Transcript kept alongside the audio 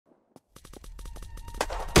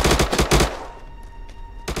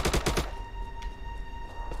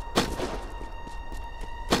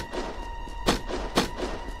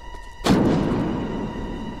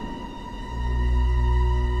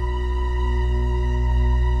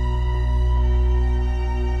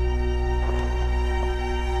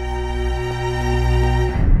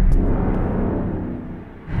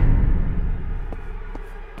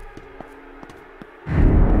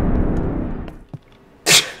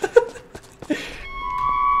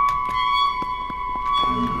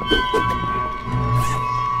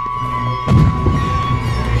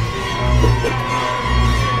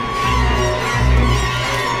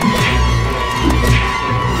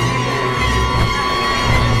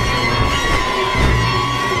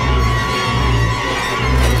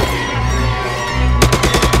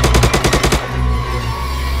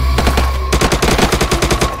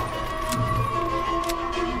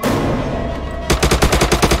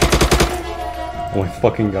Oh my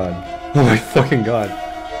fucking god. Oh my fucking god.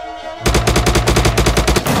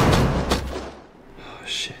 Oh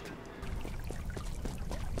shit.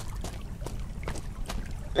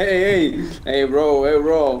 Hey, bro.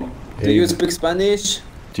 Hey. Do you speak Spanish?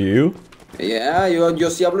 Do you? Yeah, yo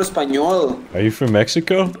sí hablo español. Are you from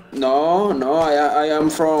Mexico? No, I am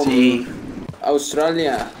from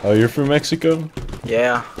Australia. Oh, you're from Mexico?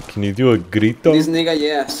 Yeah. Can you do a grito? This nigga,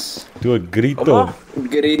 yes. Do a grito. ¿Cómo?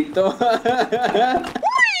 Grito.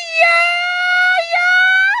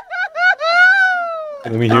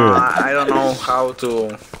 Let me hear it. I don't know how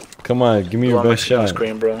to Come on, give me do your a best Mexican shot.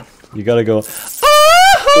 scream, bro. You gotta go.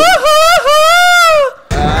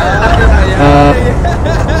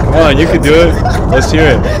 Come on, you can do it. Let's hear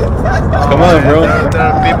it. Come on, bro. There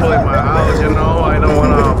are people in my house, you know. I don't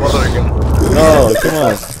wanna bother you. No, come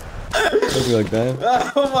on. Don't be like that.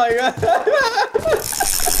 Oh my god.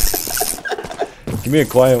 Give me a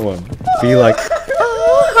quiet one. Be like.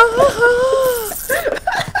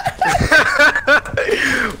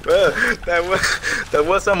 Well, that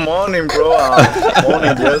was a morning, bro.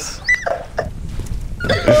 Morning, yes.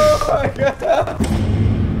 Oh my god.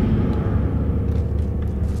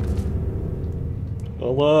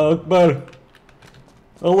 Allah Akbar.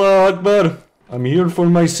 Allah Akbar. I'm here for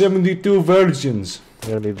my 72 virgins.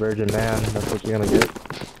 You're gonna be virgin man, that's what you're gonna get.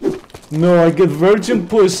 No, I get virgin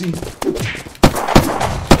pussy.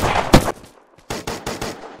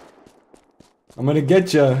 I'm gonna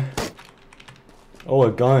get ya. Oh,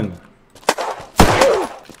 a gun.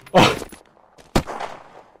 Oh.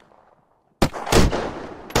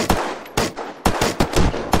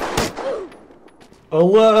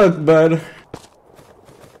 Allah Akbar.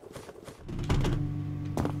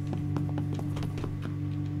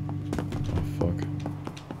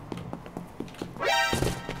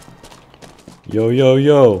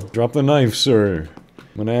 Yo, drop the knife, sir.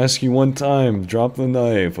 I'm gonna ask you one time, drop the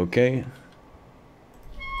knife, okay?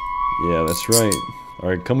 Yeah, that's right.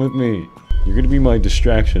 Alright, come with me. You're gonna be my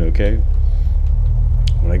distraction, okay?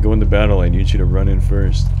 When I go into battle, I need you to run in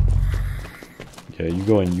first. Yeah, you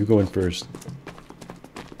go in first.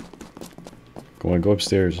 Go on, go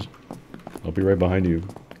upstairs. I'll be right behind you.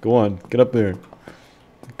 Go on, get up there.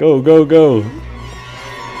 Go!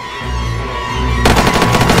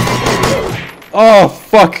 Oh,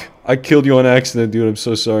 fuck! I killed you on accident, dude. I'm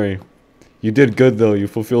so sorry. You did good, though. You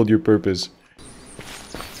fulfilled your purpose.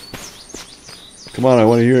 Come on, I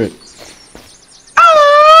want to hear it.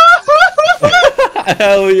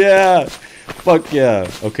 Hell yeah! Fuck yeah.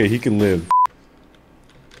 Okay, he can live.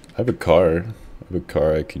 I have a car.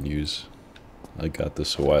 I can use. I got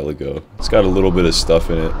this a while ago. It's got a little bit of stuff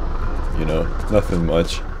in it. You know, nothing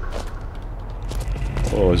much.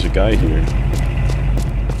 Oh, there's a guy here.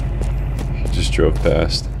 Just drove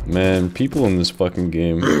past. Man, people in this fucking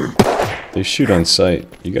game, they shoot on sight.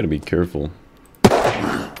 You gotta be careful.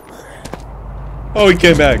 Oh, he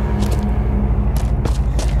came back.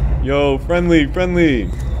 Yo, friendly.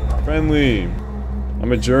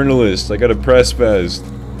 I'm a journalist. I got a press vest.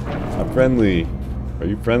 I'm friendly. Are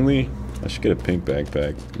you friendly? I should get a pink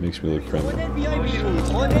backpack. It makes me look friendly.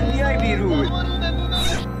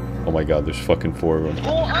 Oh my god, there's fucking 4 of them.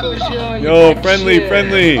 Yo,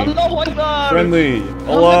 friendly!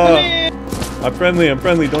 Allah! I'm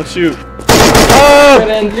friendly, don't shoot! Oh!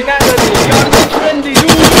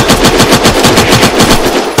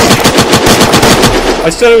 I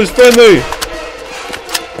said it was friendly!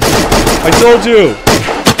 I told you!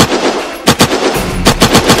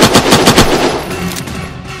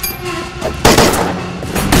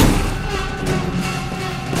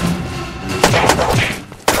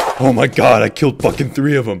 Oh my god, I killed fucking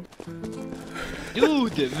 3 of them.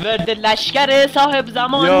 Dude, the لشکر صاحب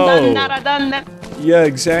زمان نردن. Yeah,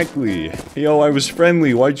 exactly. Yo, I was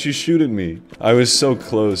friendly. Why'd you shoot at me? I was so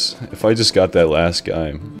close. If I just got that last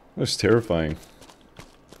guy. That was terrifying.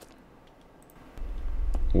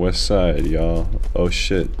 West side, y'all. Oh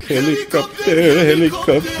shit. Helicopter.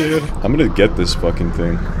 I'm gonna get this fucking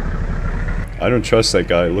thing. I don't trust that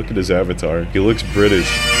guy. Look at his avatar. He looks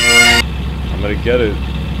British. I'm gonna get it.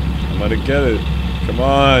 Come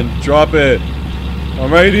on, drop it.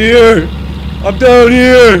 I'm right here. I'm down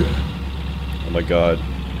here. Oh my god.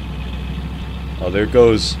 Oh, there it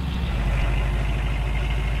goes.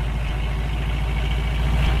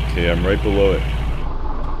 Okay, I'm right below it.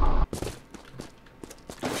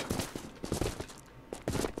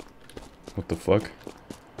 What the fuck?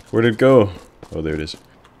 Where'd it go? Oh, there it is.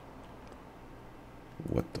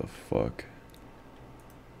 What the fuck?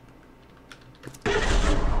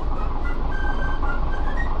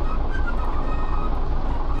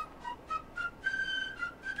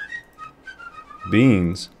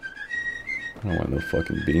 Beans? I don't want no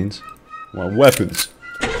fucking beans. I want weapons.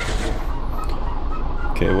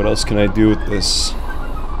 Okay, what else can I do with this?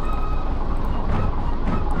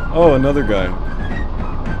 Oh, another guy.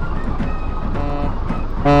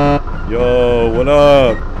 Yo, what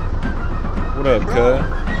up? What up, cut?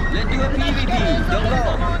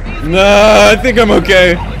 Nah, I think I'm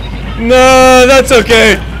okay. No, that's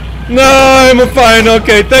okay. No, I'm fine.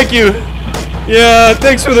 Okay, thank you. Yeah,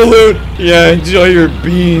 thanks for the loot. Yeah, enjoy your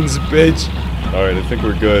beans, bitch. Alright, I think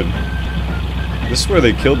we're good. This is where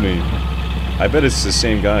they killed me. I bet it's the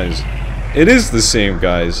same guys. It is the same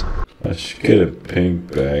guys. I should get a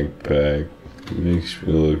pink backpack. It makes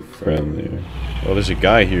me look friendlier. Oh, there's a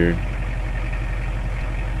guy here.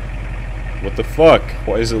 What the fuck?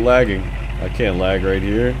 Why is it lagging? I can't lag right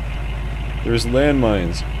here. There's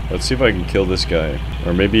landmines. Let's see if I can kill this guy.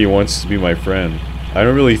 Or maybe he wants to be my friend. I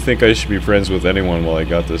don't really think I should be friends with anyone while I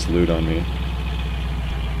got this loot on me.